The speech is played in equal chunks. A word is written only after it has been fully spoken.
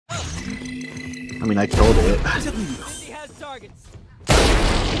I mean, I killed it.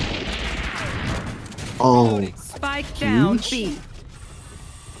 Oh. Spike down B.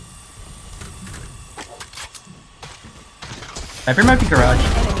 Viper might be garage.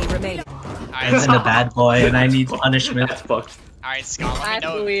 Enemy remaining. I've been a bad boy and I need punishment. That's fucked. Alright, Scott,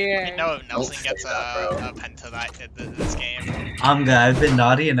 let me know if Nelson gets a pen to this game. Amga, I've been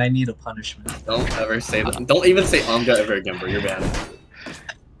naughty and I need a punishment. Don't ever say that. Don't even say Amga ever again, bro. You're banned.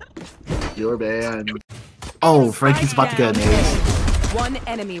 You're banned. Oh, Frankie's about to get an ace. One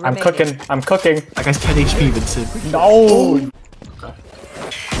enemy I'm remaining. cooking. I'm cooking. That guy's 10 HP, Vincent. No.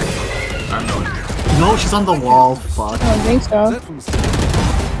 No, she's on the wall. Fuck. I don't think so.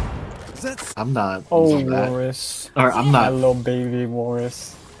 I'm not. Oh, on that. Morris. Or I'm My not. little baby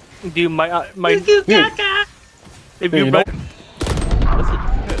Morris. Dude, my If Dude, you you run,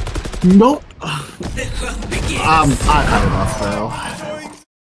 Nope. I had enough though.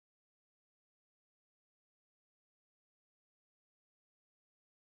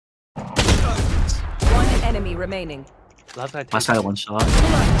 One enemy remaining. My side one shot.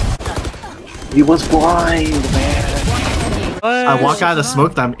 He was blind, man. I walk out of the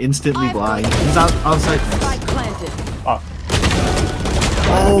smoke, I'm instantly blind. He's outside. Spike planted. Oh.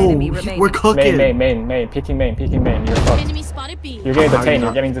 Oh, enemy remaining. we're cooking. Main. Peeking main. You're fucked. Enemy spotted B. You're getting detained.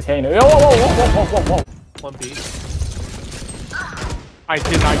 You're getting detained. Whoa. 1 B. I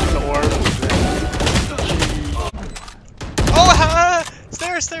did not get the orb. Oh,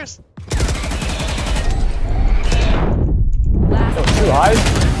 stairs! Last Too high?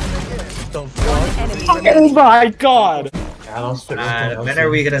 enemy Oh remaining. my god! When are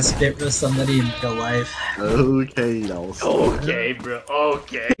we gonna spit with somebody in real life? Okay, Nelson. Okay, bro.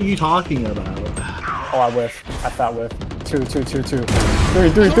 Okay. What are you talking about? Oh, I whiff. I fat whiff. Two. Three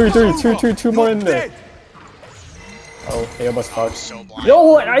more in there. Oh, they almost fucked. so blind.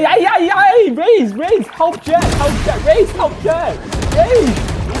 Yo, raise, help Jet, raise, help Jet, raise,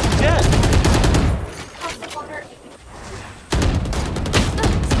 Jet.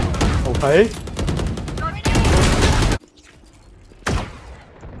 Okay.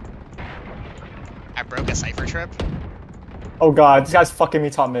 I broke a cipher trip. Oh god, this guy's fucking me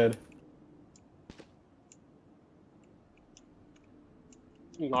top mid.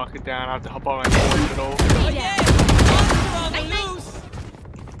 Lock it down. I have to hop on my digital.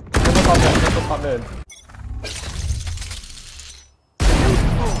 Triple top mid.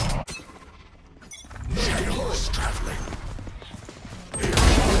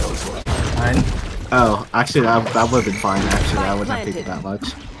 Fine. Oh, actually, that would have been fine. Actually, I wouldn't have taken that much.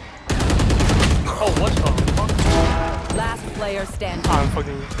 Oh, what the fuck? Last player standing. I'm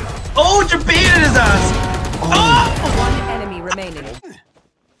fucking. Oh, Japan his ass! One enemy remaining.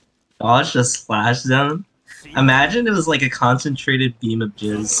 Gosh, just splashed them. Imagine it was like a concentrated beam of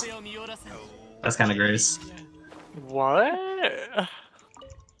jizz. That's kind of gross. What?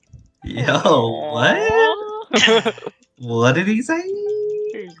 Yo, what? What did he say?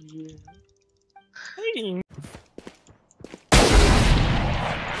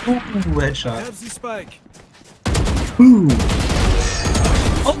 Ooh, headshot. Ooh.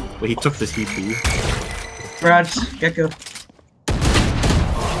 Oh, wait, he took this TP. Garage, Gecko.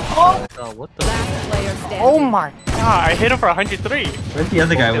 Last player standing. Oh my god, I hit him for 103. Where's the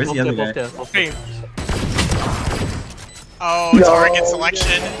other guy? Where's the other guy? Okay. Oh, target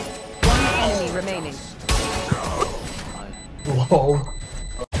selection. One enemy remaining. Whoa.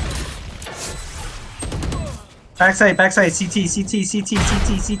 Backside, CT.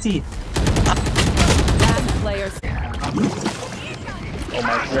 Last player standing. Oh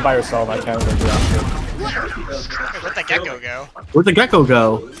my, you're by yourself, I can't go do that shit. Where'd the gecko go? Where'd the gecko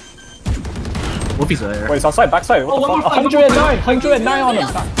go? Whoopie's there. Wait, it's outside, backside, what the fuck? 109 on him!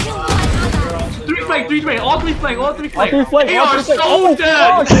 3 flank, all three flank. All three flank, They are so oh,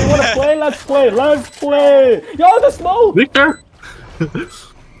 dead! fuck, you wanna play? Let's play! Yo, the smoke! Victor!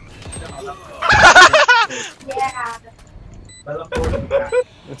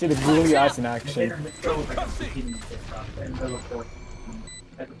 Let's see the googly eyes in action.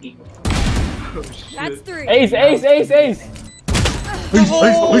 That's 3. Ace!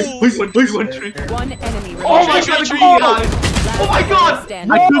 One enemy remaining. Oh my god, the green guy! Oh my god!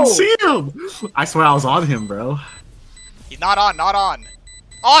 Standing. I couldn't see him! I swear I was on him, bro. He's not on. On!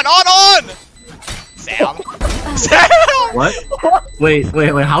 Sam. What? Wait,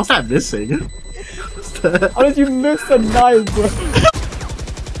 how's that missing? How did you miss the knife, bro?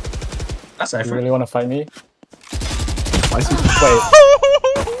 That's You effort. really wanna fight me? Why is he... Wait.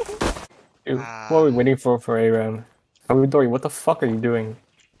 Dude, what are we waiting for ARAM? Dory, what the fuck are you doing?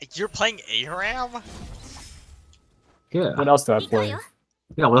 You're playing ARAM? Yeah. What else do I play?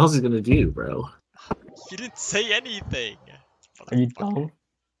 Yeah, what else is he gonna do, bro? You didn't say anything. Are you dumb?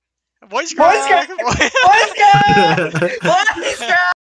 Voice crack! Voice crack! Voice crack! Voice crack!